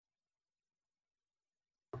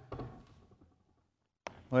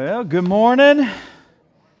Well, good morning.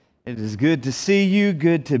 It is good to see you,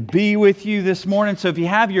 good to be with you this morning. So if you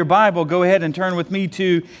have your Bible, go ahead and turn with me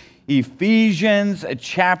to Ephesians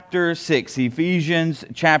chapter 6. Ephesians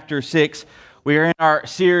chapter 6. We are in our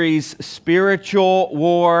series, Spiritual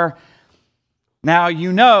War. Now,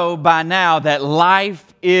 you know by now that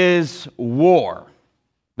life is war.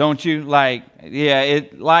 Don't you?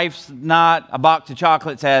 Life's not a box of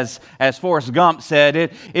chocolates, as Forrest Gump said.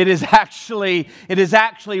 It is actually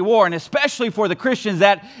war, and especially for the Christians,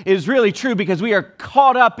 that is really true because we are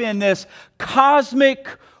caught up in this cosmic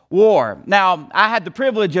war. Now, I had the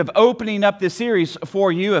privilege of opening up this series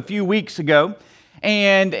for you a few weeks ago,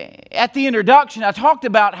 and at the introduction, I talked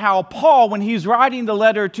about how Paul, when he's writing the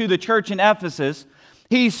letter to the church in Ephesus,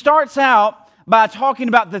 he starts out by talking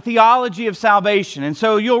about the theology of salvation. And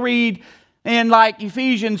so you'll read in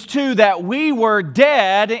Ephesians 2 that we were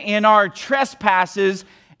dead in our trespasses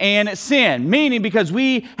and sin, meaning because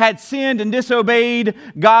we had sinned and disobeyed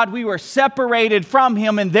God, we were separated from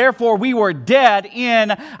Him, and therefore we were dead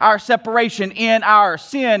in our separation, in our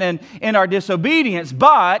sin, and in our disobedience.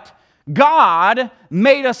 But God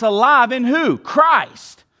made us alive in who?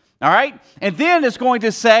 Christ. All right? And then it's going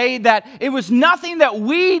to say that it was nothing that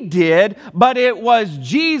we did, but it was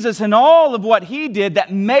Jesus and all of what He did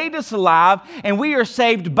that made us alive, and we are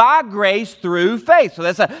saved by grace through faith. So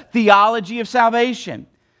that's a theology of salvation.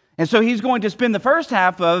 And so he's going to spend the first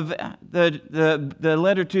half of the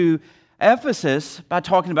letter to Ephesus by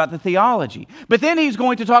talking about the theology. But then he's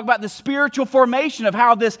going to talk about the spiritual formation of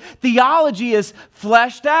how this theology is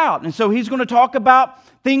fleshed out. And so he's going to talk about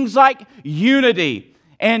things like unity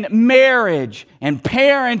and marriage and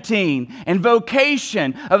parenting and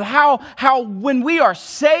vocation, of how when we are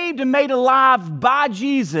saved and made alive by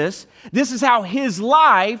Jesus, this is how His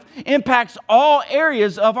life impacts all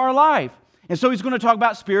areas of our life. And so he's going to talk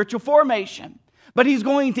about spiritual formation. But he's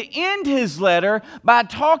going to end his letter by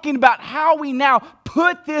talking about how we now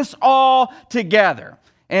put this all together.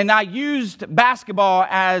 And I used basketball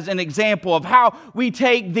as an example of how we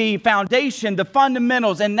take the foundation, the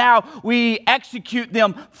fundamentals, and now we execute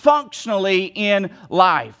them functionally in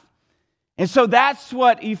life. And so that's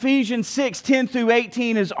what Ephesians 6, 10 through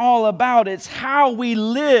 18 is all about. It's how we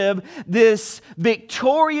live this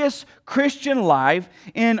victorious Christian life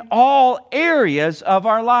in all areas of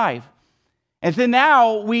our life. And then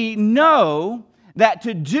now we know that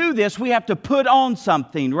to do this, we have to put on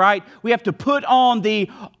something, right? We have to put on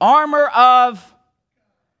the armor of...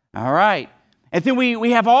 All right. And then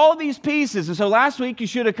we have all these pieces. And so last week you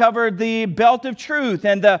should have covered the belt of truth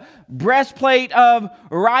and the breastplate of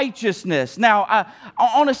righteousness. Now,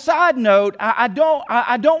 on a side note, I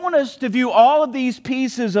don't want us to view all of these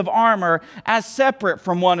pieces of armor as separate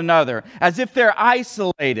from one another, as if they're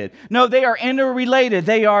isolated. No, they are interrelated.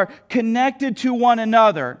 They are connected to one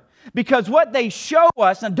another. Because what they show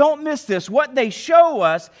us, and don't miss this, what they show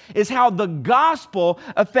us is how the gospel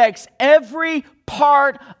affects every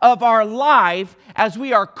part of our life as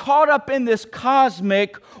we are caught up in this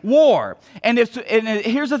cosmic war. And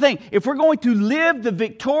here's the thing, if we're going to live the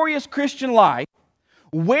victorious Christian life,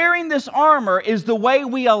 wearing this armor is the way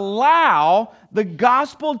we allow the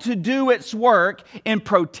gospel to do its work in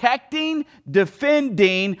protecting,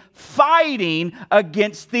 defending, fighting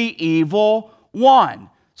against the evil one.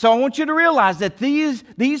 So I want you to realize that these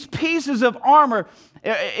pieces of armor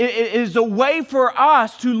is a way for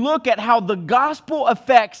us to look at how the gospel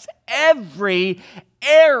affects every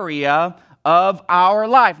area of our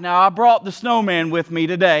life. Now, I brought the snowman with me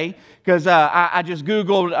today because I just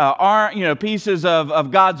Googled pieces of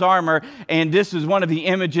God's armor, and this is one of the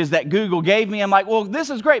images that Google gave me. I'm like, well, this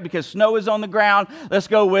is great because snow is on the ground. Let's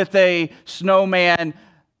go with a snowman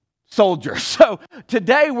soldier. So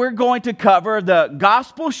today we're going to cover the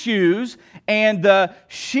gospel shoes and the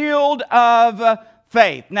shield of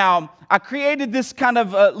faith. Now, I created this kind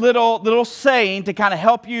of little saying to kind of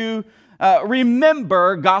help you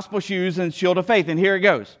remember gospel shoes and shield of faith. And here it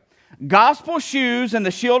goes. Gospel shoes and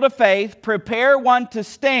the shield of faith prepare one to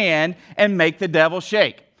stand and make the devil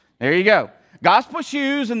shake. There you go. Gospel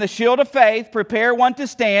shoes and the shield of faith prepare one to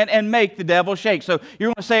stand and make the devil shake. So you're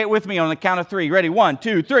going to say it with me on the count of three. Ready? 1,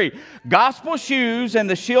 2, 3. Gospel shoes and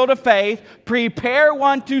the shield of faith prepare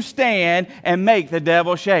one to stand and make the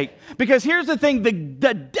devil shake. Because here's the thing,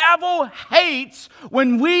 the devil hates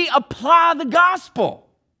when we apply the gospel.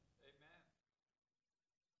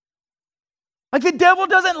 Like the devil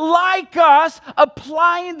doesn't like us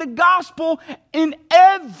applying the gospel in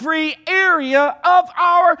every area of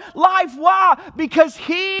our life. Why? Because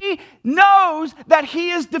he knows that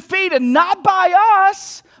he is defeated, not by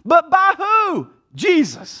us, but by who?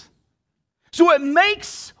 Jesus. So it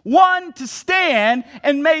makes one to stand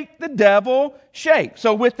and make the devil shake.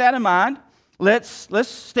 So with that in mind, let's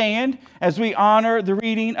stand as we honor the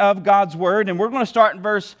reading of God's Word. And we're going to start in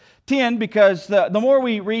verse 10 because the more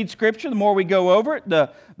we read Scripture, the more we go over it,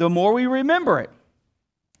 the more we remember it.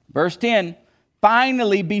 Verse 10,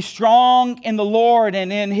 finally be strong in the Lord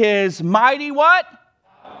and in His mighty what?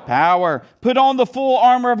 Power. Put on the full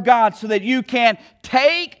armor of God so that you can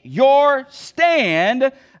take your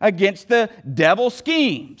stand against the devil's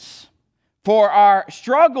schemes. For our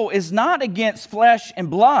struggle is not against flesh and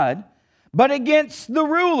blood, but against the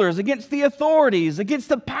rulers, against the authorities, against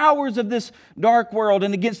the powers of this dark world,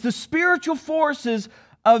 and against the spiritual forces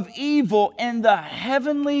of evil in the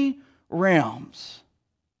heavenly realms.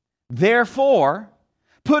 Therefore,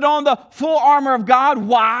 put on the full armor of God.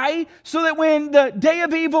 Why? So that when the day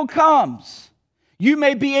of evil comes, you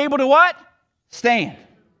may be able to what? Stand.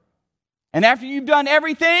 And after you've done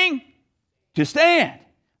everything, to stand.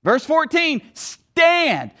 Verse 14,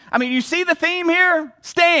 stand. I mean, you see the theme here?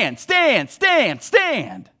 Stand, stand, stand,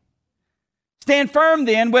 stand. Stand firm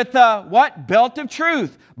then with the what? Belt of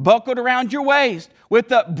truth buckled around your waist, with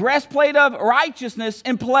the breastplate of righteousness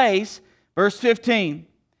in place. Verse 15,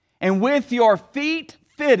 and with your feet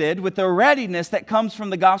fitted with the readiness that comes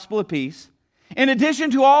from the gospel of peace. In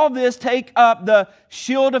addition to all this, take up the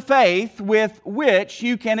shield of faith with which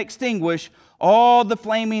you can extinguish all the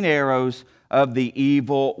flaming arrows of the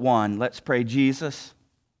evil one. Let's pray. Jesus,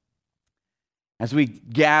 as we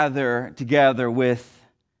gather together with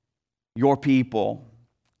your people,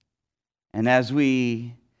 and as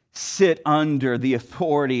we sit under the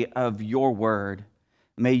authority of your word,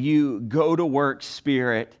 may you go to work,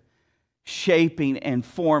 Spirit, shaping and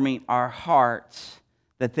forming our hearts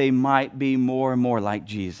that they might be more and more like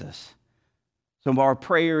Jesus. So our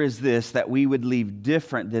prayer is this, that we would leave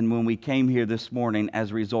different than when we came here this morning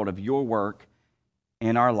as a result of your work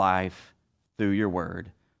in our life through your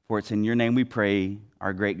word. For it's in your name we pray,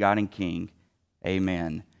 our great God and King.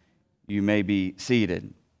 Amen. You may be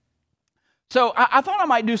seated. So I thought I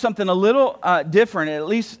might do something a little different, at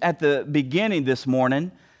least at the beginning this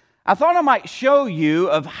morning. I thought I might show you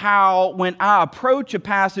of how when I approach a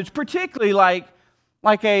passage, particularly like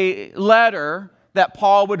a letter that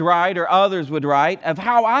Paul would write or others would write, of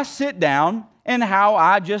how I sit down and how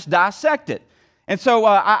I just dissect it. And so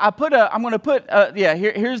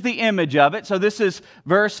here's the image of it. So this is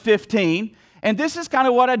verse 15. And this is kind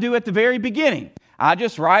of what I do at the very beginning. I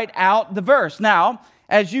just write out the verse. Now,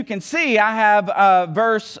 as you can see, I have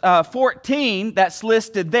verse 14 that's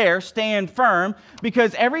listed there, stand firm,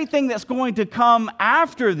 because everything that's going to come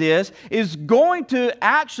after this is going to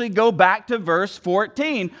actually go back to verse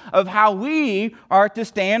 14 of how we are to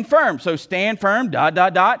stand firm. So stand firm, ...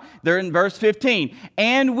 They're in verse 15.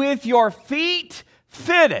 And with your feet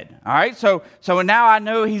fitted. All right, so now I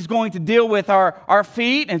know he's going to deal with our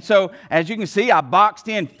feet. And so as you can see, I boxed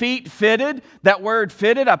in feet fitted. That word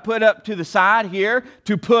fitted I put up to the side here,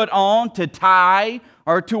 to put on, to tie,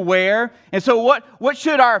 or to wear. And so what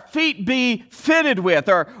should our feet be fitted with?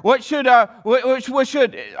 Or what should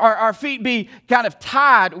our feet be kind of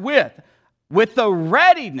tied with? With the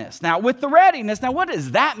readiness. Now, what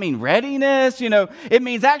does that mean? Readiness, it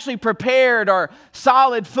means actually prepared or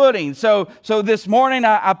solid footing. So this morning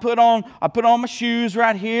I put on my shoes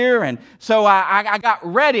right here, and so I got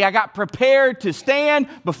ready. I got prepared to stand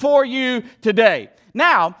before you today.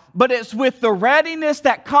 Now, but it's with the readiness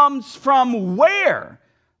that comes from where?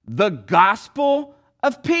 The gospel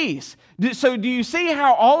of peace. So do you see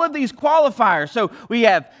how all of these qualifiers? So we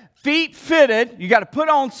have feet fitted, you got to put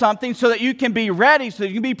on something so that you can be ready, so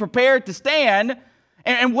you can be prepared to stand.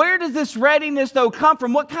 And where does this readiness, though, come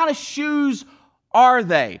from? What kind of shoes are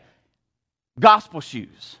they? Gospel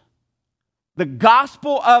shoes. The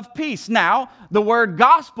gospel of peace. Now, the word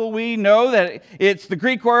gospel, we know that it's the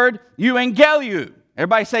Greek word euangeliou.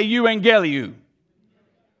 Everybody say euangeliou.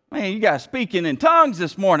 Man, you guys speaking in tongues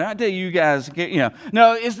this morning. I tell you guys,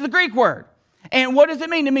 no, it's the Greek word. And what does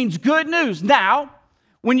it mean? It means good news. Now,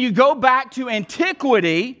 when you go back to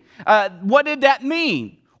antiquity, what did that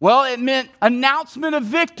mean? Well, it meant announcement of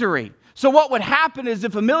victory. So what would happen is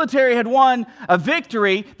if a military had won a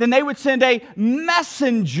victory, then they would send a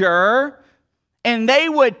messenger, and they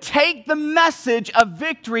would take the message of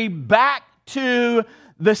victory back to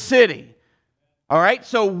the city. All right,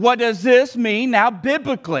 so what does this mean now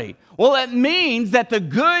biblically? Well, it means that the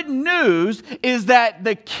good news is that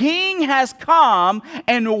the King has come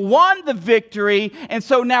and won the victory, and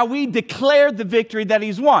so now we declare the victory that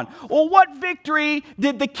he's won. Well, what victory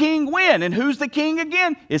did the King win? And who's the King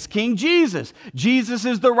again? It's King Jesus. Jesus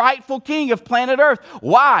is the rightful King of planet Earth.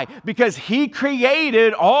 Why? Because he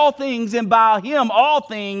created all things, and by him all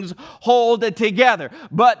things hold together.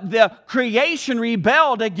 But the creation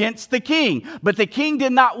rebelled against the King. But the King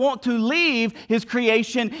did not want to leave his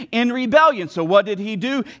creation in rebellion. So what did he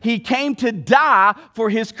do? He came to die for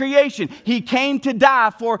his creation. He came to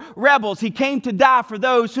die for rebels. He came to die for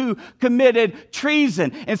those who committed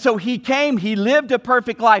treason. And so he came, he lived a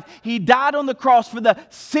perfect life. He died on the cross for the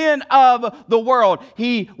sin of the world.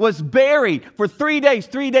 He was buried for 3 days.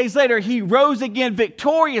 3 days later, he rose again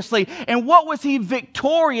victoriously. And what was he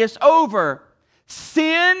victorious over?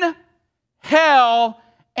 Sin, hell,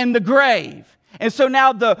 and the grave. And so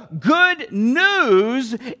now the good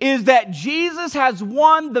news is that Jesus has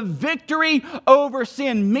won the victory over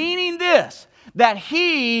sin, meaning this, that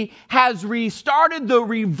he has restarted the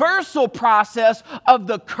reversal process of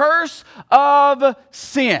the curse of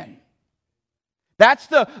sin. That's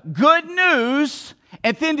the good news.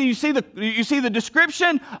 And then do you see the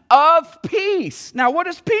description of peace? Now, what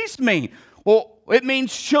does peace mean? Well, it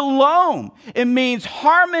means shalom. It means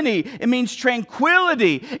harmony. It means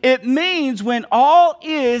tranquility. It means when all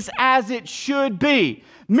is as it should be.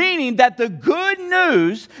 Meaning that the good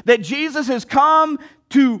news that Jesus has come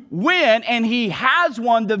to win, and he has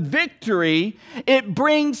won the victory, it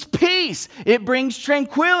brings peace. It brings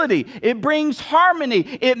tranquility. It brings harmony.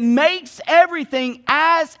 It makes everything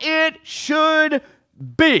as it should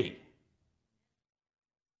be.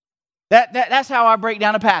 That's how I break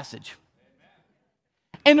down a passage.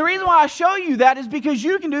 And the reason why I show you that is because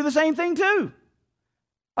you can do the same thing too.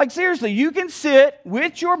 Like seriously, you can sit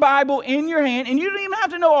with your Bible in your hand and you don't even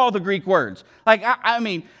have to know all the Greek words. Like,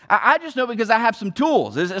 I just know because I have some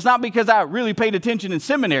tools. It's not because I really paid attention in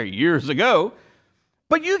seminary years ago.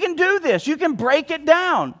 But you can do this. You can break it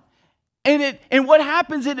down. And what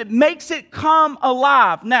happens is it makes it come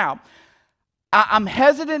alive. Now, I'm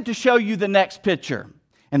hesitant to show you the next picture.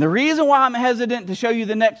 And the reason why I'm hesitant to show you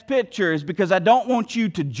the next picture is because I don't want you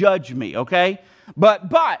to judge me, okay? But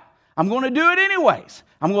I'm going to do it anyways.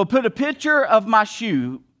 I'm going to put a picture of my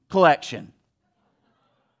shoe collection.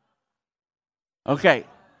 Okay,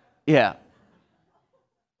 yeah.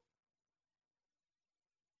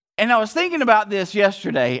 And I was thinking about this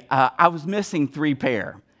yesterday. I was missing 3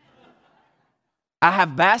 pair. I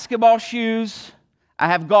have basketball shoes, I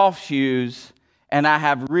have golf shoes, and I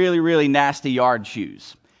have really, really nasty yard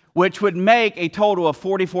shoes, which would make a total of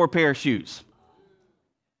 44 pair of shoes.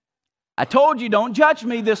 I told you, don't judge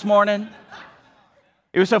me this morning.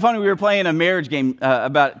 It was so funny, we were playing a marriage game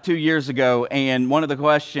about 2 years ago, and one of the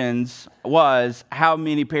questions was, how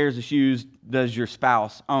many pairs of shoes does your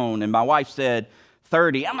spouse own? And my wife said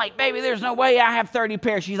 30. I'm like, baby, there's no way I have 30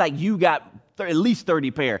 pairs. She's like, you got at least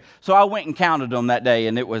 30 pair. So I went and counted them that day,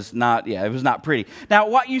 and it was not pretty. Now,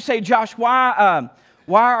 what you say, Josh, why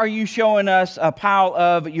are you showing us a pile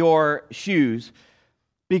of your shoes?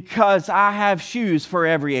 Because I have shoes for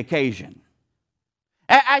every occasion.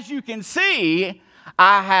 As you can see,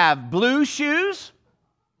 I have blue shoes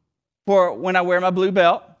for when I wear my blue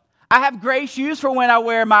belt. I have gray shoes for when I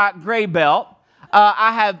wear my gray belt.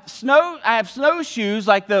 I have snowshoes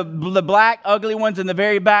like the black ugly ones in the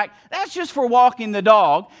very back. That's just for walking the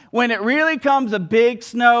dog. When it really comes a big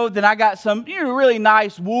snow, then I got some really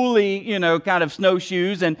nice woolly kind of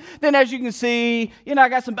snowshoes. And then as you can see, I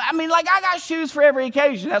got I got shoes for every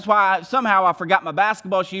occasion. That's why somehow I forgot my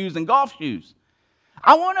basketball shoes and golf shoes.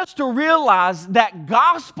 I want us to realize that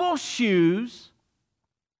gospel shoes,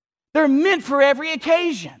 they're meant for every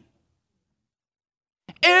occasion.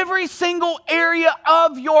 Every single area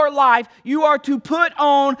of your life, you are to put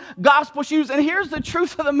on gospel shoes. And here's the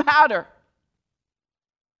truth of the matter.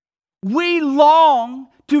 We long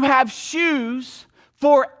to have shoes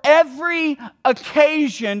for every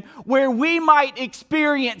occasion where we might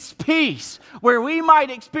experience peace, where we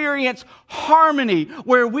might experience harmony,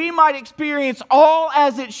 where we might experience all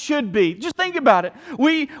as it should be. Just think about it.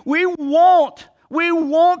 We want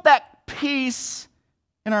that peace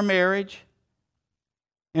in our marriage,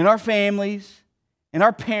 in our families, in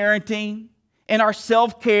our parenting, in our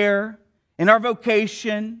self-care, in our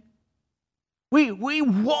vocation. We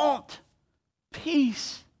want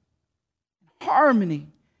peace, harmony,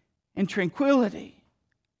 and tranquility.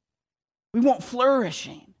 We want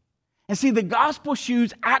flourishing. And see, the gospel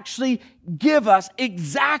shoes actually give us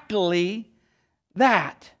exactly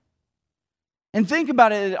that. And think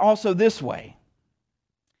about it also this way.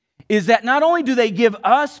 is that not only do they give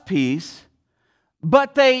us peace,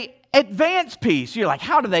 but they advance peace. You're like,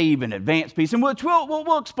 how do they even advance peace? And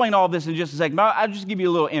we'll explain all this in just a second, but I'll just give you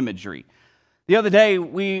a little imagery. The other day,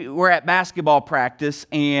 we were at basketball practice,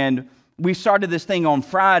 and we started this thing on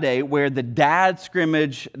Friday where the dads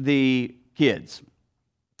scrimmage the kids.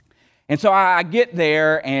 And so I get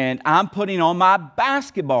there, and I'm putting on my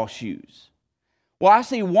basketball shoes. Well, I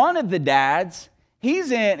see one of the dads,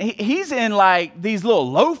 he's in like these little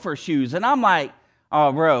loafer shoes, and I'm like,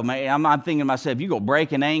 oh, bro, man, I'm thinking to myself, you're going to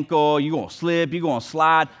break an ankle, you're going to slip, you're going to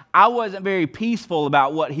slide. I wasn't very peaceful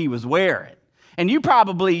about what he was wearing. And you've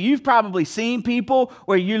probably seen people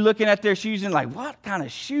where you're looking at their shoes and like, what kind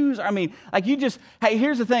of shoes? I mean, like hey,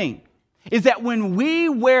 here's the thing, is that when we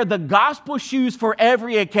wear the gospel shoes for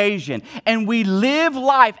every occasion and we live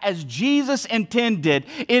life as Jesus intended,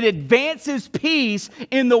 it advances peace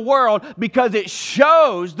in the world because it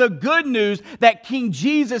shows the good news that King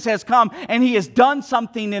Jesus has come and he has done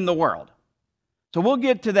something in the world. So we'll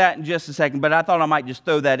get to that in just a second, but I thought I might just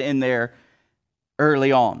throw that in there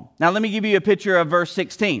early on. Now let me give you a picture of verse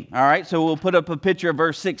 16. All right, so we'll put up a picture of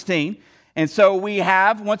verse 16. And so we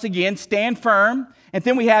have, once again, stand firm. And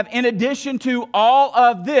then we have, in addition to all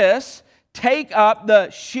of this, take up the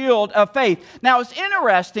shield of faith. Now it's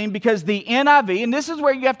interesting because the NIV, and this is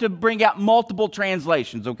where you have to bring out multiple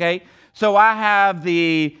translations, okay? So I have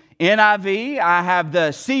the NIV, I have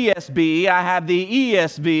the CSB, I have the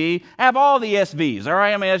ESV, I have all the SVs, all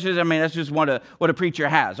right? That's just what a preacher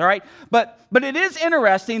has, all right? But it is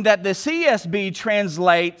interesting that the CSB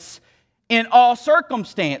translates in all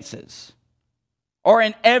circumstances or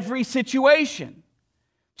in every situation.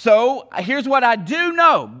 So here's what I do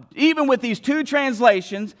know, even with these two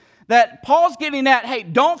translations, that Paul's getting at, hey,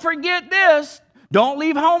 don't forget this, don't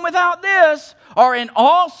leave home without this, or in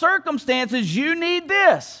all circumstances, you need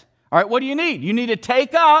this. All right, what do you need? You need to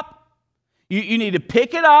take up, you need to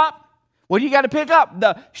pick it up. What do you got to pick up?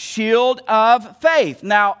 The shield of faith.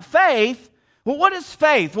 Now, faith, well, what is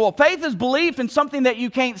faith? Well, faith is belief in something that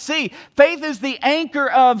you can't see. Faith is the anchor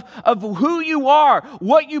of who you are,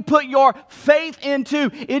 what you put your faith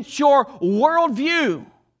into. It's your worldview.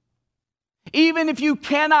 Even if you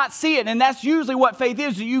cannot see it, and that's usually what faith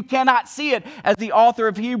is, you cannot see it, as the author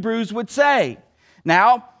of Hebrews would say.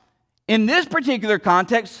 Now, in this particular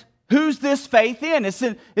context, who's this faith in?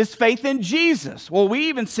 It's faith in Jesus. Well, we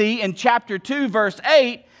even see in chapter 2, verse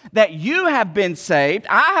 8, that you have been saved,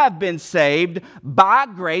 I have been saved by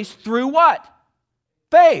grace through what?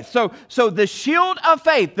 Faith. So the shield of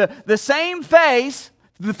faith, the same faith,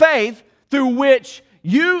 the faith through which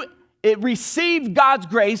you received God's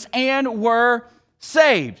grace and were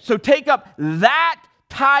saved. So take up that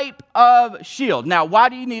type of shield. Now, why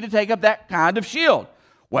do you need to take up that kind of shield?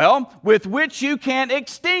 Well, with which you can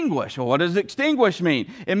extinguish. Well, what does extinguish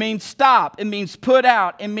mean? It means stop. It means put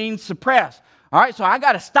out. It means suppress. All right, so I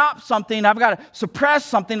got to stop something. I've got to suppress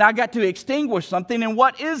something. I got to extinguish something. And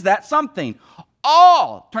what is that something?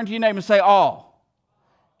 All. Turn to your neighbor and say all.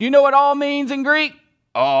 Do you know what all means in Greek?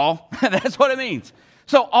 All. That's what it means.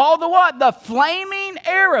 So all the what? The flaming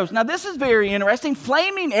arrows. Now this is very interesting.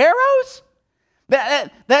 Flaming arrows?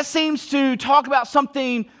 That seems to talk about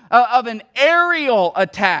something of an aerial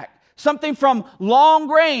attack. Something from long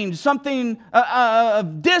range. Something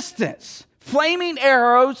of distance. Flaming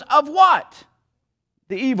arrows of what?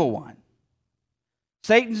 The evil one.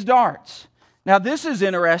 Satan's darts. Now this is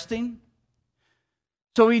interesting.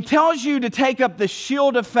 So he tells you to take up the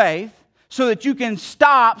shield of faith so that you can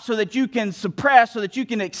stop, so that you can suppress, so that you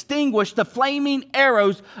can extinguish the flaming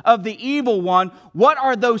arrows of the evil one. What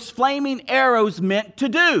are those flaming arrows meant to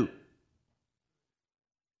do?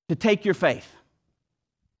 To take your faith.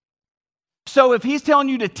 So if he's telling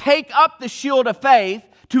you to take up the shield of faith,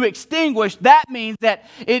 to extinguish, that means that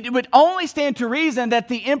it would only stand to reason that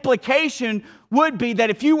the implication would be that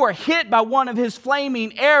if you were hit by one of his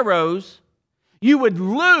flaming arrows, you would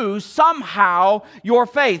lose somehow your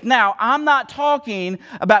faith. Now, I'm not talking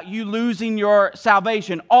about you losing your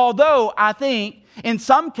salvation, although I think in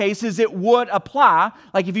some cases it would apply.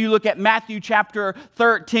 Like if you look at Matthew chapter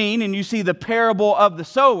 13 and you see the parable of the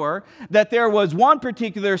sower, that there was one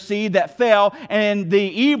particular seed that fell and the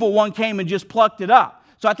evil one came and just plucked it up.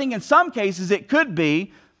 So I think in some cases it could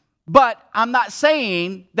be, but I'm not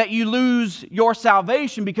saying that you lose your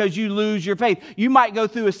salvation because you lose your faith. You might go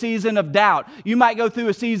through a season of doubt. You might go through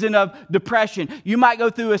a season of depression. You might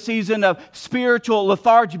go through a season of spiritual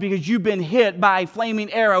lethargy because you've been hit by a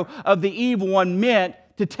flaming arrow of the evil one meant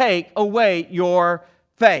to take away your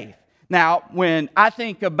faith. Now, when I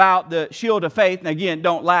think about the shield of faith, and again,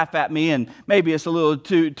 don't laugh at me, and maybe it's a little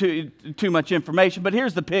too much information, but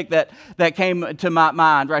here's the pick that came to my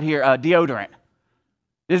mind right here, deodorant.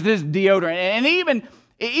 This is deodorant. And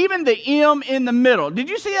even the M in the middle, did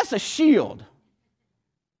you see that's a shield?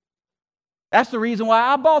 That's the reason why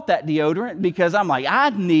I bought that deodorant, because I'm like, I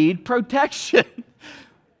need protection.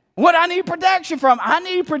 What I need protection from? I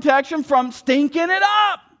need protection from stinking it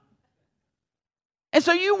up. And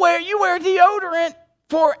so you wear deodorant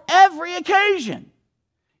for every occasion.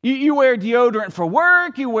 You wear deodorant for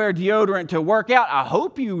work. You wear deodorant to work out. I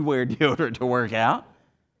hope you wear deodorant to work out.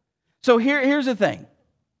 So here's the thing.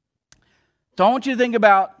 So I want you to think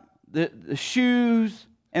about the shoes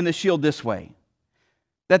and the shield this way.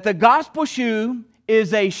 That the gospel shoe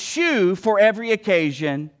is a shoe for every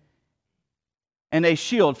occasion and a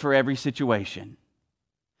shield for every situation.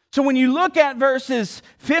 So when you look at verses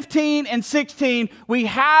 15 and 16, we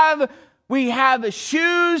have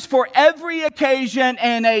shoes for every occasion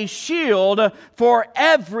and a shield for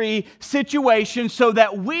every situation so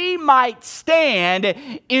that we might stand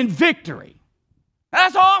in victory.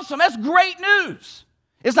 That's awesome. That's great news.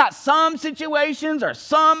 It's not some situations or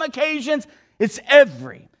some occasions. It's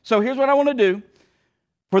every. So here's what I want to do.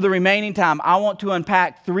 For the remaining time, I want to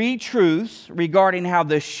unpack 3 truths regarding how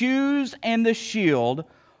the shoes and the shield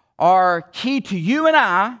are key to you and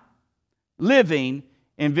I living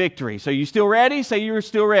in victory. So you still ready? Say you're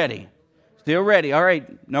still ready. Still ready. All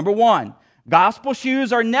right. Number 1, gospel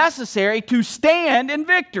shoes are necessary to stand in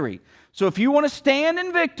victory. So if you want to stand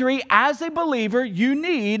in victory as a believer, you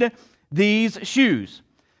need these shoes.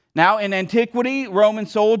 Now, in antiquity, Roman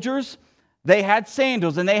soldiers, they had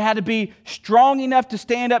sandals, and they had to be strong enough to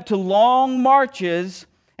stand up to long marches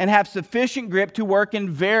and have sufficient grip to work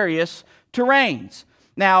in various terrains.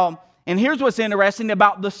 Now, and here's what's interesting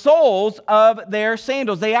about the soles of their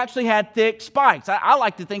sandals. They actually had thick spikes. I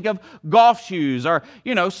like to think of golf shoes or,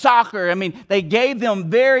 soccer. I mean, they gave them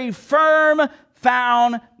very firm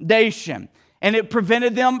foundation, and it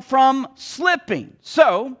prevented them from slipping.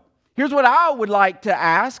 So, here's what I would like to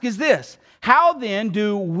ask is this. How then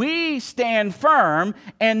do we stand firm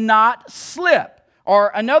and not slip?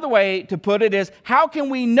 Or another way to put it is, how can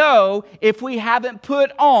we know if we haven't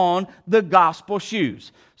put on the gospel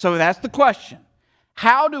shoes? So that's the question.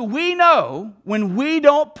 How do we know when we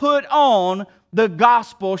don't put on the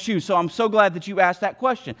gospel shoes? So I'm so glad that you asked that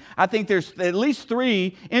question. I think there's at least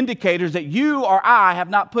 3 indicators that you or I have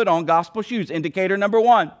not put on gospel shoes. Indicator number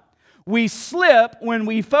 1, we slip when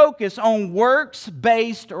we focus on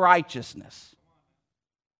works-based righteousness.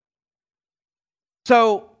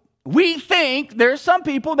 So we think there's some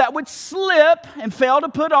people that would slip and fail to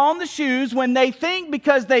put on the shoes when they think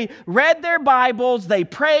because they read their Bibles, they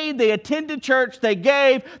prayed, they attended church, they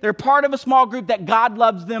gave, they're part of a small group, that God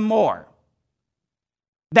loves them more.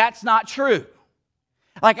 That's not true.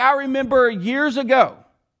 Like I remember years ago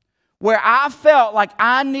where I felt like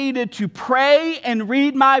I needed to pray and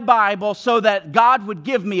read my Bible so that God would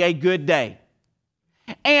give me a good day.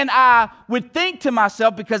 And I would think to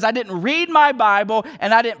myself, because I didn't read my Bible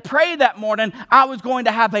and I didn't pray that morning, I was going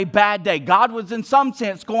to have a bad day. God was in some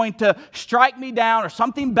sense going to strike me down, or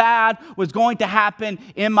something bad was going to happen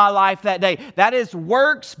in my life that day. That is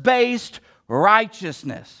works-based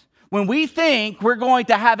righteousness. When we think we're going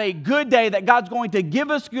to have a good day, that God's going to give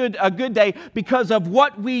us a good day because of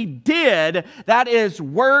what we did, that is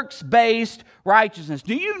works-based righteousness.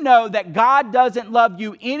 Do you know that God doesn't love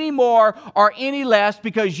you any more or any less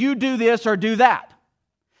because you do this or do that?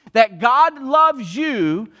 That God loves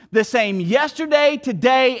you the same yesterday,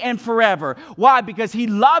 today, and forever. Why? Because He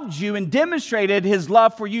loved you and demonstrated His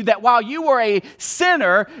love for you, that while you were a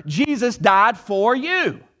sinner, Jesus died for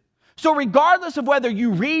you. So regardless of whether you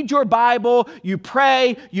read your Bible, you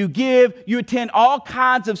pray, you give, you attend all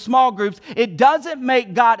kinds of small groups, it doesn't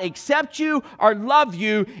make God accept you or love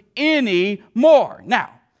you anymore. Now,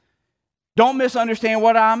 don't misunderstand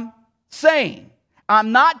what I'm saying.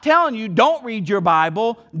 I'm not telling you don't read your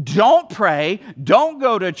Bible, don't pray, don't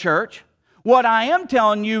go to church. What I am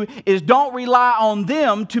telling you is don't rely on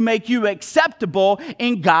them to make you acceptable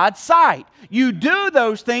in God's sight. You do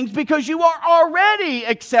those things because you are already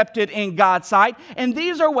accepted in God's sight. And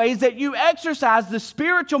these are ways that you exercise the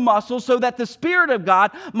spiritual muscles so that the Spirit of God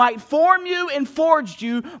might form you and forge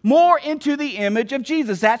you more into the image of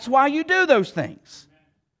Jesus. That's why you do those things.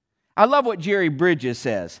 I love what Jerry Bridges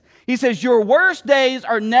says. He says, your worst days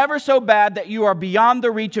are never so bad that you are beyond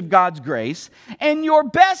the reach of God's grace, and your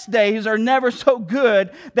best days are never so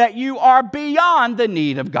good that you are beyond the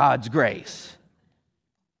need of God's grace.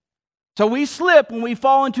 So we slip when we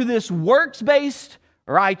fall into this works-based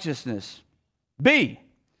righteousness. B,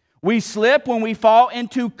 We slip when we fall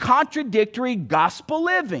into contradictory gospel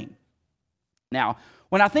living. Now,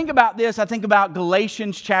 when I think about this, I think about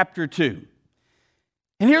Galatians chapter 2.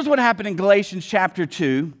 And here's what happened in Galatians chapter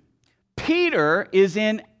 2. Peter is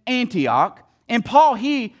in Antioch, and Paul,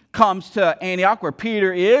 he comes to Antioch where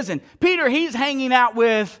Peter is, and Peter, he's hanging out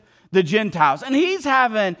with the Gentiles, and he's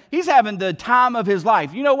having the time of his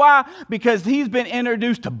life. You know why? Because he's been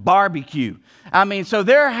introduced to barbecue. I mean, so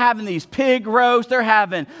they're having these pig roasts, they're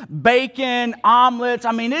having bacon, omelets.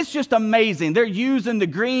 I mean, it's just amazing. They're using the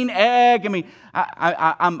green egg. I mean,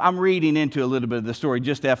 I'm reading into a little bit of the story,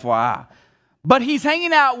 just FYI. But he's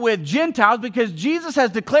hanging out with Gentiles because Jesus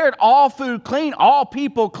has declared all food clean, all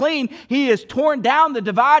people clean. He has torn down the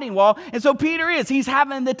dividing wall. And so he's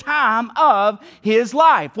having the time of his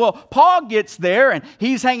life. Well, Paul gets there and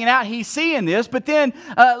he's hanging out, he's seeing this. But then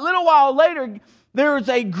a little while later, there's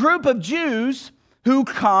a group of Jews who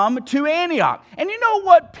come to Antioch. And you know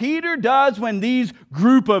what Peter does when these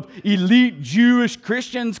group of elite Jewish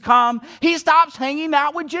Christians come? He stops hanging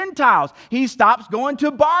out with Gentiles. He stops going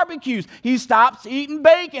to barbecues. He stops eating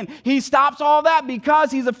bacon. He stops all that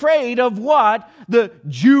because he's afraid of what the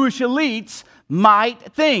Jewish elites might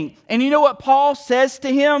think. And you know what Paul says to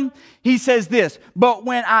him? He says this, "But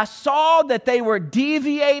when I saw that they were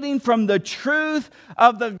deviating from the truth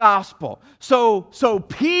of the gospel." So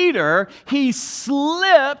Peter, he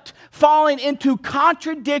slipped, falling into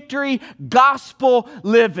contradictory gospel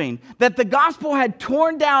living. That the gospel had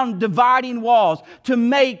torn down dividing walls to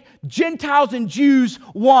make Gentiles and Jews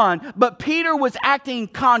one. But Peter was acting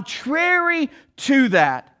contrary to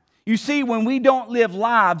that. You see, when we don't live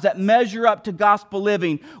lives that measure up to gospel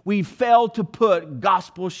living, we fail to put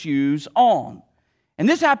gospel shoes on. And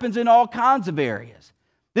this happens in all kinds of areas.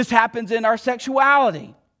 This happens in our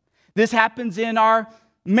sexuality. This happens in our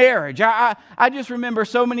marriage. I just remember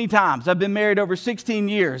so many times. I've been married over 16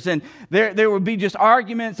 years, and there would be just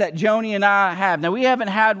arguments that Joni and I have. Now, we haven't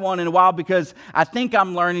had one in a while because I think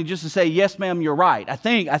I'm learning just to say, yes, ma'am, you're right. I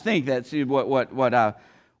think that's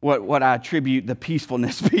what I attribute the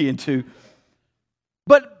peacefulness being to.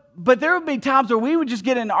 But there would be times where we would just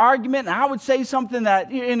get in an argument and I would say something that,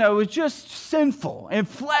 was just sinful and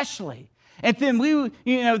fleshly. And then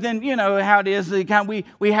how it is,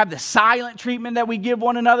 we have the silent treatment that we give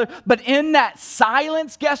one another. But in that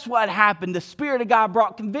silence, guess what happened? The Spirit of God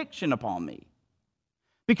brought conviction upon me.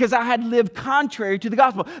 Because I had lived contrary to the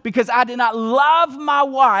gospel. Because I did not love my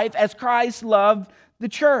wife as Christ loved the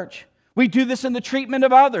church. We do this in the treatment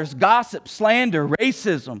of others, gossip, slander,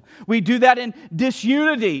 racism. We do that in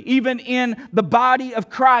disunity, even in the body of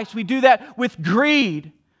Christ. We do that with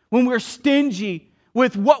greed, when we're stingy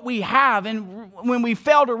with what we have, and when we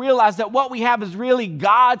fail to realize that what we have is really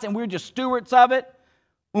God's and we're just stewards of it.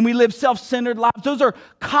 When we live self-centered lives, those are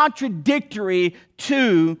contradictory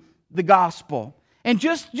to the gospel. And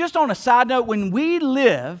just on a side note, when we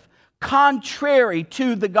live contrary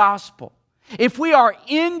to the gospel, if we are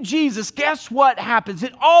in Jesus, guess what happens?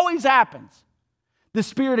 It always happens. The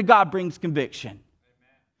Spirit of God brings conviction.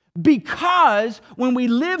 Because when we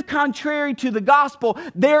live contrary to the gospel,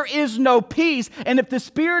 there is no peace. And if the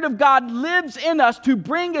Spirit of God lives in us to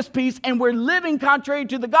bring us peace, and we're living contrary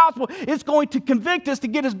to the gospel, it's going to convict us to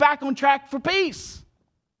get us back on track for peace. Does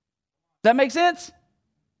that make sense?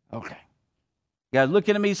 Okay. You guys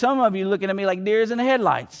looking at me, some of you looking at me like deers in the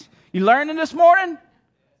headlights. You learning this morning?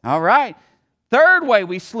 All right. Third way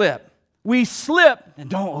we slip. We slip, and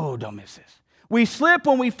don't miss this. We slip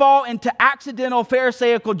when we fall into accidental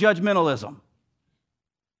Pharisaical judgmentalism.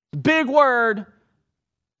 Big word,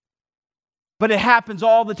 but it happens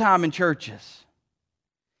all the time in churches.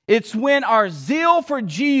 It's when our zeal for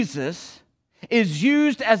Jesus is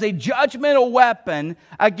used as a judgmental weapon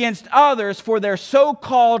against others for their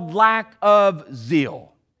so-called lack of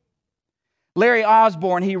zeal. Larry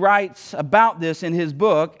Osborne, he writes about this in his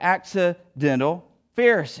book, Accidental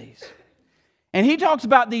Pharisees. And he talks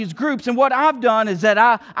about these groups, and what I've done is that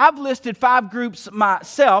I've listed 5 groups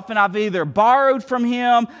myself, and I've either borrowed from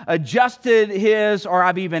him, adjusted his, or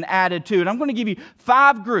I've even added to it. I'm going to give you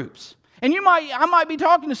 5 groups. And I might be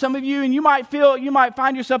talking to some of you, and you might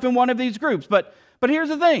find yourself in one of these groups. But here's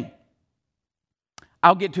the thing.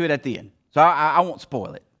 I'll get to it at the end, so I won't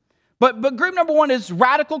spoil it. But group number 1 is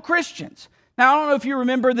radical Christians. Now, I don't know if you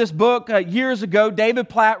remember this book. Years ago, David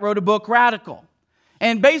Platt wrote a book, Radical.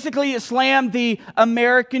 And basically, it slammed the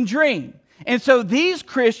American dream. And so these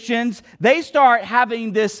Christians, they start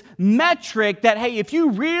having this metric that, hey, if you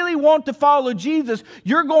really want to follow Jesus,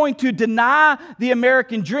 you're going to deny the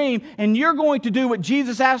American dream, and you're going to do what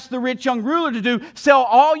Jesus asked the rich young ruler to do: sell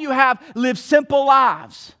all you have, live simple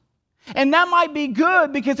lives. And that might be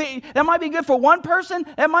good because that might be good for one person.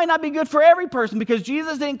 That might not be good for every person because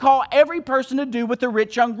Jesus didn't call every person to do what the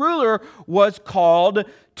rich young ruler was called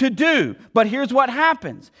to do. But here's what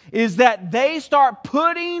happens, is that they start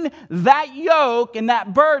putting that yoke and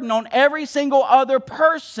that burden on every single other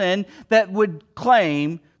person that would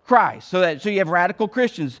claim Christ. So you have radical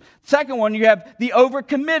Christians. Second one, you have the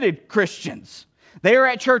overcommitted Christians. They are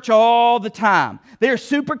at church all the time. They are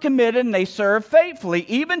super committed and they serve faithfully,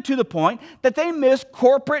 even to the point that they miss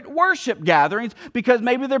corporate worship gatherings because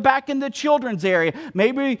maybe they're back in the children's area.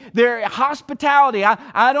 Maybe they're hospitality.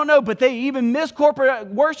 I don't know, but they even miss corporate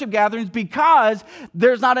worship gatherings because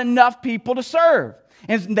there's not enough people to serve.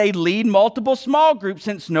 And they lead multiple small groups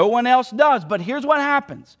since no one else does. But here's what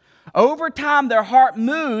happens. Over time, their heart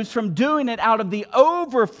moves from doing it out of the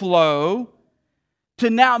overflow to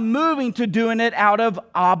now moving to doing it out of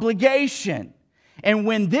obligation. And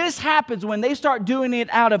when this happens, when they start doing it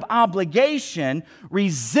out of obligation,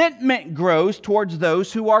 resentment grows towards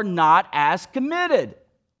those who are not as committed.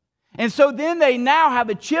 And so then they now have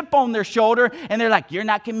a chip on their shoulder and they're like, you're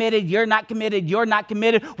not committed, you're not committed, you're not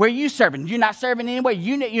committed. Where are you serving? You're not serving anyway,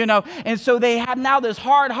 you know. And so they have now this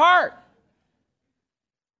hard heart.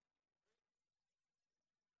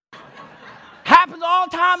 Happens all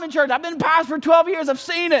the time in church. I've been a pastor for 12 years. I've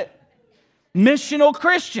seen it. Missional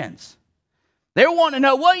Christians. They want to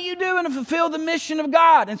know, what are you doing to fulfill the mission of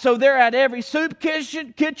God? And so they're at every soup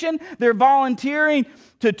kitchen. They're volunteering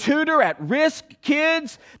to tutor at-risk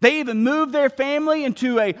kids. They even move their family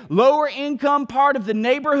into a lower income part of the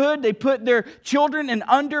neighborhood. They put their children in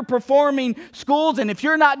underperforming schools. And if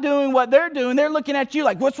you're not doing what they're doing, they're looking at you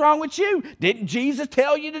like, what's wrong with you? Didn't Jesus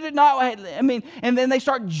tell you to do not? And then they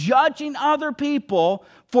start judging other people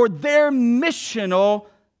for their missional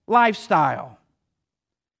lifestyle.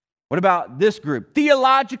 What about this group?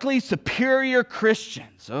 Theologically superior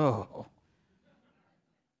Christians. Oh.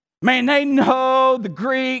 Man, they know the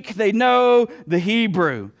Greek, they know the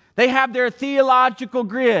Hebrew. They have their theological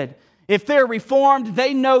grid. If they're Reformed,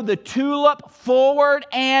 they know the tulip forward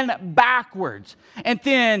and backwards. And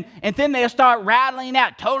then they'll start rattling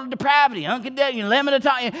out total depravity, unconditional, limited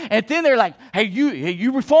time. And then they're like, hey,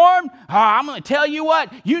 you Reformed? Oh, I'm going to tell you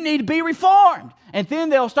what, you need to be Reformed. And then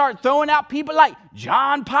they'll start throwing out people like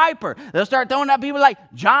John Piper. They'll start throwing out people like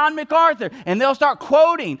John MacArthur. And they'll start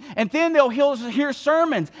quoting. And then they'll hear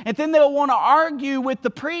sermons. And then they'll want to argue with the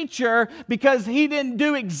preacher because he didn't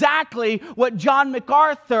do exactly what John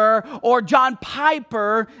MacArthur or John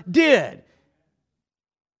Piper did.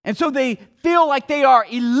 And so they feel like they are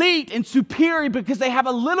elite and superior because they have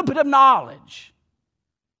a little bit of knowledge.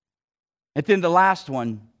 And then the last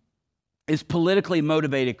one is politically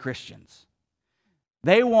motivated Christians.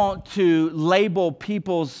 They want to label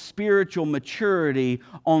people's spiritual maturity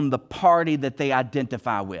on the party that they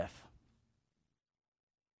identify with.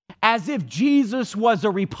 As if Jesus was a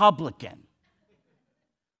Republican.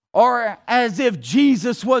 Or as if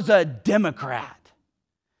Jesus was a Democrat.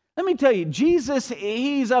 Let me tell you, Jesus,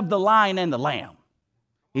 he's of the lion and the lamb.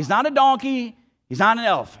 He's not a donkey. He's not an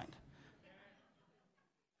elephant.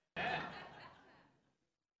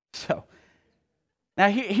 So, now,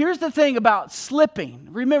 here's the thing about slipping.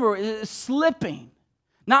 Remember, slipping,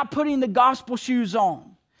 not putting the gospel shoes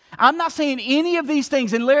on. I'm not saying any of these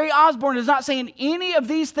things, and Larry Osborne is not saying any of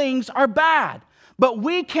these things are bad. But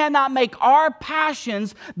we cannot make our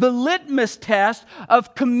passions the litmus test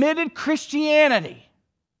of committed Christianity.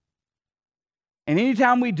 And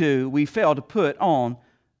anytime we do, we fail to put on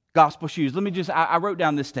gospel shoes. Let me I wrote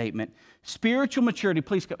down this statement. Spiritual maturity,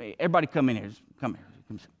 please, everybody come in here. Come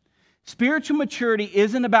here. Spiritual maturity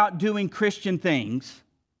isn't about doing Christian things.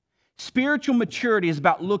 Spiritual maturity is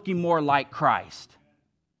about looking more like Christ.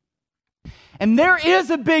 And there is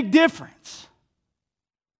a big difference.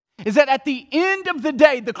 Is that at the end of the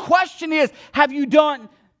day, the question is, have you done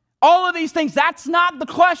all of these things? That's not the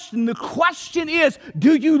question. The question is,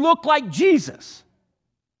 do you look like Jesus?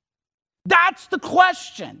 That's the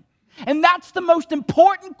question. And that's the most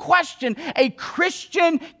important question a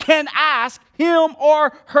Christian can ask him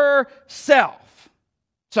or herself.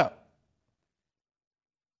 So,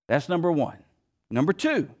 that's number one. Number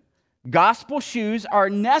two, gospel shoes are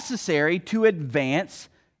necessary to advance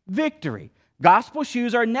victory. Gospel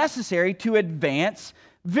shoes are necessary to advance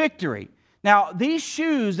victory. Now, these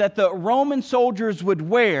shoes that the Roman soldiers would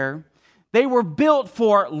wear, they were built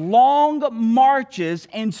for long marches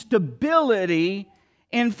and stability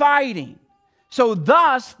in fighting. So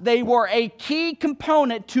thus, they were a key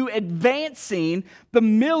component to advancing the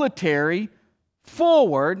military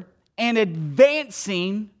forward and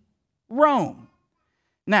advancing Rome.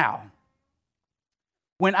 Now,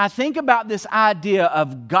 when I think about this idea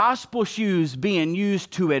of gospel shoes being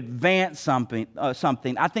used to advance something,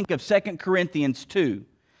 I think of 2 Corinthians 2.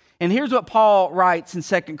 And here's what Paul writes in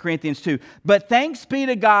 2 Corinthians 2. But thanks be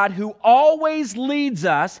to God who always leads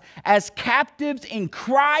us as captives in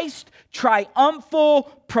Christ's triumphal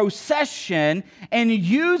procession and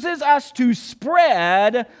uses us to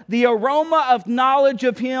spread the aroma of knowledge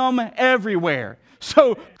of Him everywhere.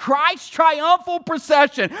 So Christ's triumphal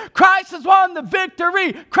procession. Christ has won the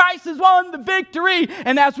victory. Christ has won the victory.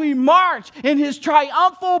 And as we march in His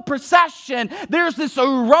triumphal procession, there's this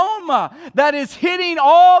aroma that is hitting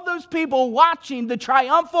all those people watching the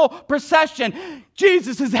triumphal procession.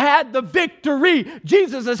 Jesus has had the victory.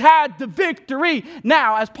 Jesus has had the victory.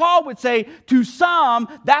 Now, as Paul would say, to some,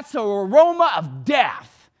 that's the aroma of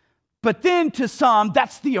death. But then to some,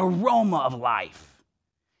 that's the aroma of life.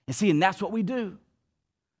 And see, and that's what we do.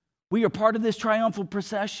 We are part of this triumphal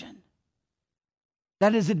procession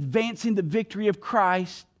that is advancing the victory of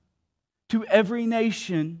Christ to every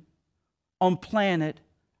nation on planet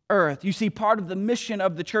Earth. You see, part of the mission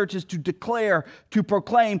of the church is to declare, to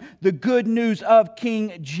proclaim the good news of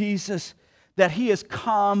King Jesus, that He has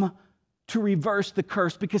come to reverse the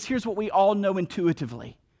curse. Because here's what we all know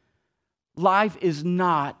intuitively. Life is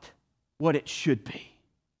not what it should be.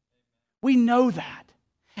 We know that.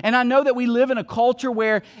 And I know that we live in a culture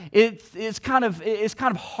where it's kind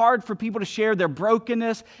of hard for people to share their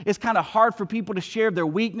brokenness. It's kind of hard for people to share their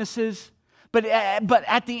weaknesses. But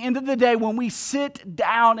at the end of the day, when we sit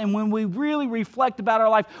down and when we really reflect about our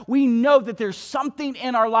life, we know that there's something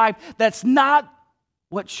in our life that's not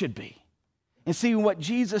what should be. And see, what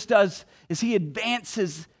Jesus does is He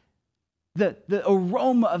advances the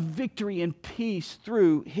aroma of victory and peace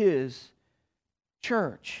through His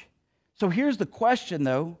church. So here's the question,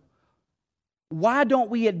 though. Why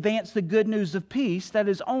don't we advance the good news of peace that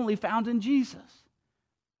is only found in Jesus?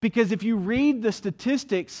 Because if you read the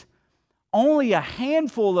statistics, only a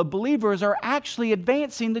handful of believers are actually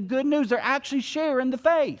advancing the good news. They're actually sharing the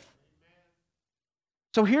faith.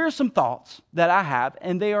 So here are some thoughts that I have,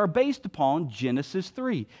 and they are based upon Genesis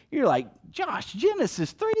 3. You're like, Josh,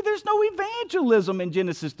 Genesis 3? There's no evangelism in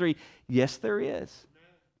Genesis 3. Yes, there is.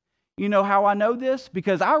 You know how I know this?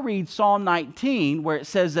 Because I read Psalm 19 where it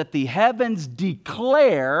says that the heavens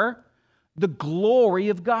declare the glory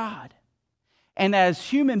of God. And as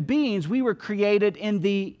human beings, we were created in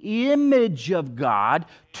the image of God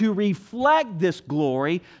to reflect this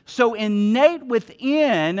glory. So innate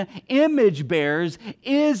within image bearers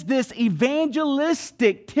is this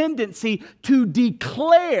evangelistic tendency to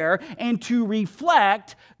declare and to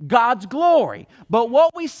reflect God's glory. But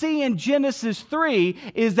what we see in Genesis 3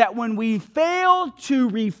 is that when we fail to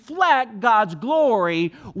reflect God's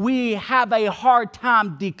glory, we have a hard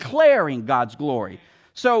time declaring God's glory.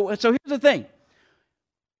 So here's the thing.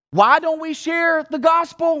 Why don't we share the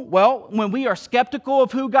gospel? Well, when we are skeptical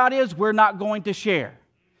of who God is, we're not going to share.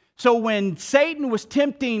 So when Satan was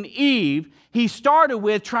tempting Eve, he started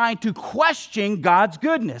with trying to question God's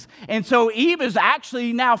goodness. And so Eve is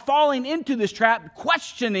actually now falling into this trap,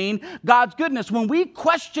 questioning God's goodness. When we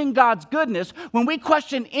question God's goodness, when we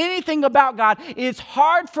question anything about God, it's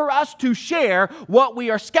hard for us to share what we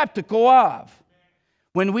are skeptical of.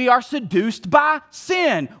 When we are seduced by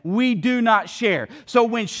sin, we do not share. So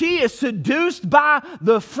when she is seduced by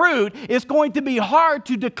the fruit, it's going to be hard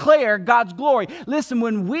to declare God's glory. Listen,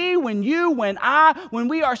 when we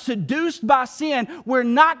are seduced by sin, we're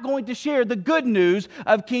not going to share the good news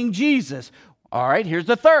of King Jesus. All right, here's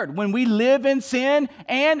the third. When we live in sin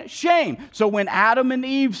and shame. So when Adam and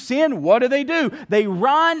Eve sin, what do? They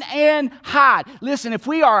run and hide. Listen, if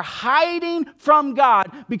we are hiding from God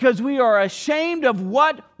because we are ashamed of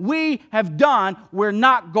what we have done, we're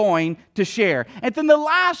not going to share. And then the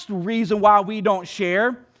last reason why we don't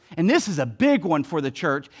share, and this is a big one for the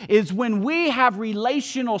church, is when we have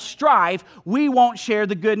relational strife, we won't share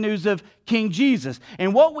the good news of King Jesus.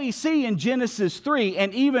 And what we see in Genesis 3,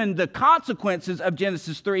 and even the consequences of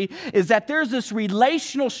Genesis 3, is that there's this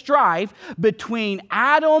relational strife between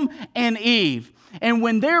Adam and Eve. And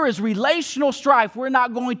when there is relational strife, we're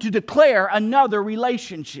not going to declare another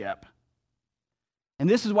relationship. And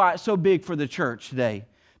this is why it's so big for the church today.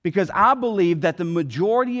 Because I believe that the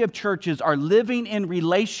majority of churches are living in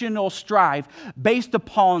relational strife based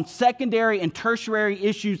upon secondary and tertiary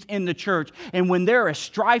issues in the church. And when there is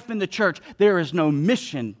strife in the church, there is no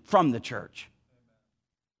mission from the church.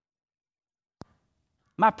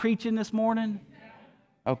 Am I preaching this morning?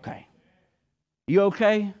 Okay. You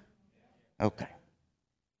okay? Okay.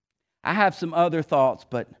 I have some other thoughts,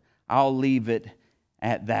 but I'll leave it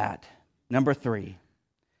at that. Number 3,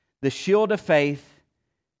 the shield of faith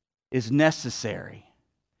is necessary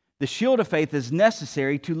the shield of faith is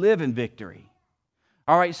necessary to live in victory.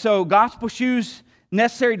 All right, so gospel shoes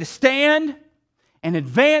necessary to stand and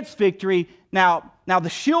advance victory. Now the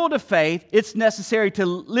shield of faith, it's necessary to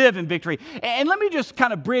live in victory. And let me just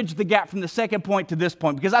kind of bridge the gap from the second point to this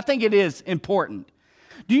point, because I think it is important.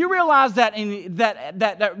 Do you realize that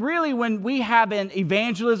that really when we have an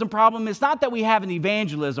evangelism problem, it's not that we have an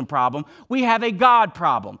evangelism problem, we have a God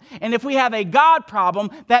problem. And if we have a God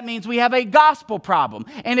problem, that means we have a gospel problem.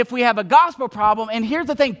 And if we have a gospel problem, and here's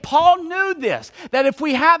the thing, Paul knew this, that if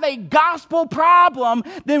we have a gospel problem,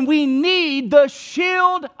 then we need the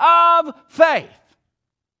shield of faith.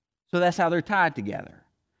 So that's how they're tied together.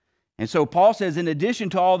 And so Paul says, in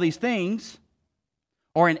addition to all these things,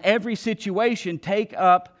 or in every situation, take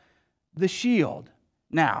up the shield.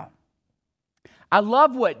 Now, I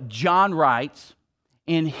love what John writes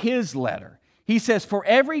in his letter. He says, for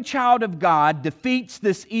every child of God defeats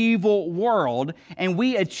this evil world, and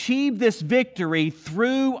we achieve this victory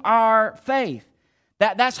through our faith.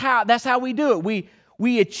 That's how we do it.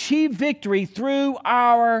 We achieve victory through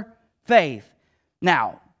our faith.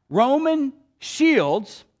 Now, Roman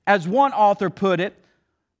shields, as one author put it,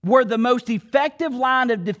 were the most effective line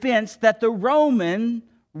of defense that the Roman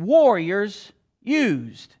warriors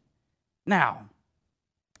used. Now,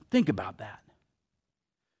 think about that.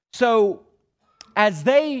 So, as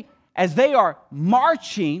they are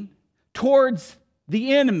marching towards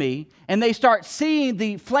the enemy and they start seeing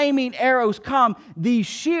the flaming arrows come, these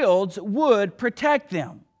shields would protect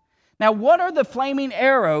them. Now, what are the flaming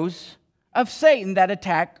arrows of Satan that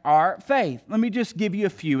attack our faith? Let me just give you a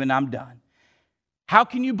few and I'm done. How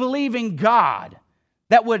can you believe in God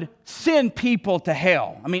that would send people to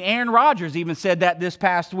hell? I mean, Aaron Rodgers even said that this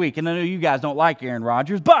past week. And I know you guys don't like Aaron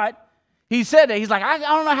Rodgers, but he said that. He's like, I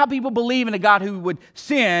don't know how people believe in a God who would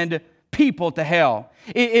send people to hell.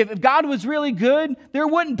 If God was really good, there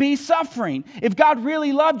wouldn't be suffering. If God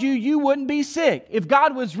really loved you, you wouldn't be sick. If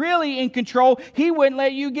God was really in control, He wouldn't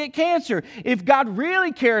let you get cancer. If God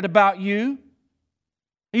really cared about you,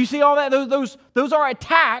 you see all that? Those are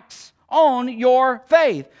attacks on your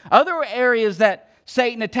faith. Other areas that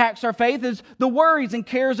Satan attacks our faith is the worries and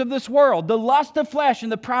cares of this world, the lust of flesh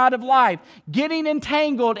and the pride of life, getting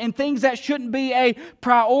entangled in things that shouldn't be a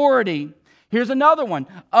priority. Here's another one.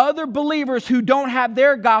 Other believers who don't have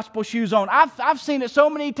their gospel shoes on. I've seen it so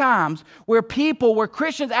many times where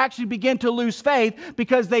Christians actually begin to lose faith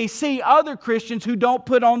because they see other Christians who don't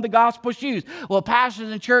put on the gospel shoes. Well,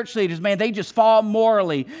 pastors and church leaders, man, they just fall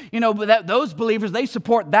morally. You know, those believers, they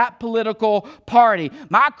support that political party.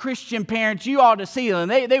 My Christian parents, you ought to see them.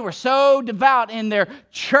 They were so devout in their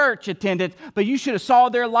church attendance, but you should have saw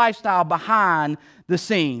their lifestyle behind the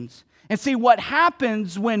scenes. And see, what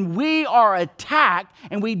happens when we are attacked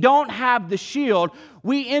and we don't have the shield,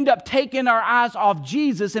 we end up taking our eyes off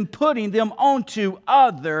Jesus and putting them onto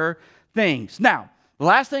other things. Now, the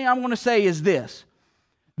last thing I want to say is this.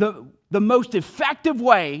 The most effective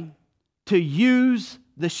way to use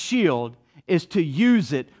the shield is to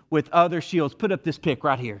use it with other shields. Put up this pic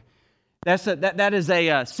right here. That is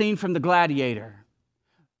a scene from The Gladiator.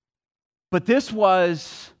 But this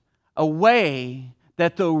was a way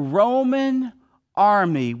that the Roman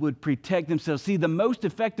army would protect themselves. See, the most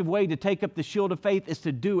effective way to take up the shield of faith is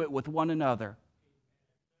to do it with one another.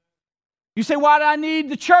 You say, why do I need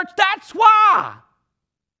the church? That's why.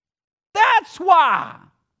 That's why.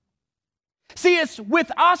 See, it's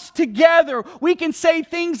with us together. We can say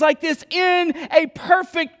things like this in a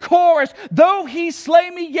perfect chorus. Though He slay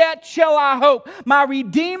me, yet shall I hope. My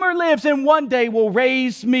Redeemer lives and one day will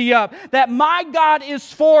raise me up. That my God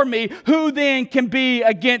is for me, who then can be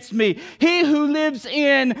against me? He who lives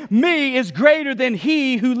in me is greater than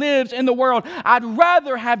he who lives in the world. I'd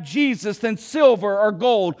rather have Jesus than silver or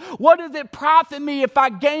gold. What does it profit me if I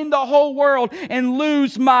gain the whole world and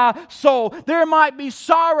lose my soul? There might be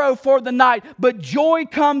sorrow for the night, but joy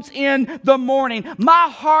comes in the morning. My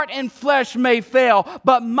heart and flesh may fail,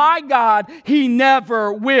 but my God, He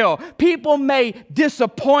never will. People may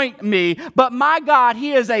disappoint me, but my God,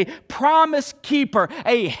 He is a promise keeper,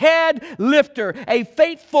 a head lifter, a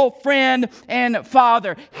faithful friend and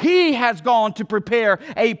Father. He has gone to prepare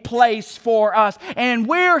a place for us, and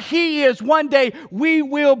where He is, one day we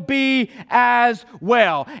will be as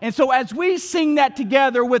well. And so as we sing that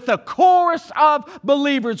together with a chorus of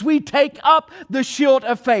believers, we take up the shield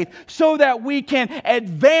of faith so that we can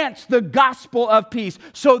advance the gospel of peace,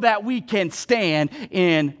 so that we can stand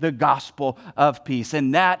in the gospel of peace.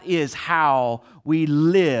 And that is how we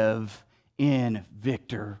live in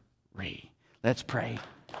victory. Let's pray.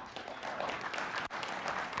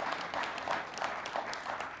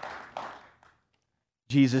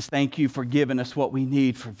 Jesus, thank you for giving us what we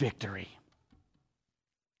need for victory.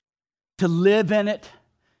 To live in it,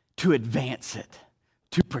 to advance it,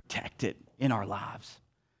 to protect it in our lives.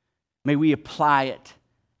 May we apply it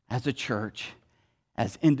as a church,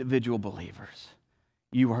 as individual believers.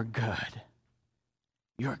 You are good.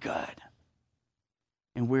 You're good.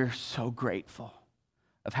 And we're so grateful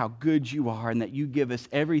of how good you are and that you give us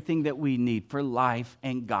everything that we need for life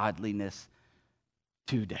and godliness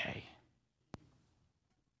today.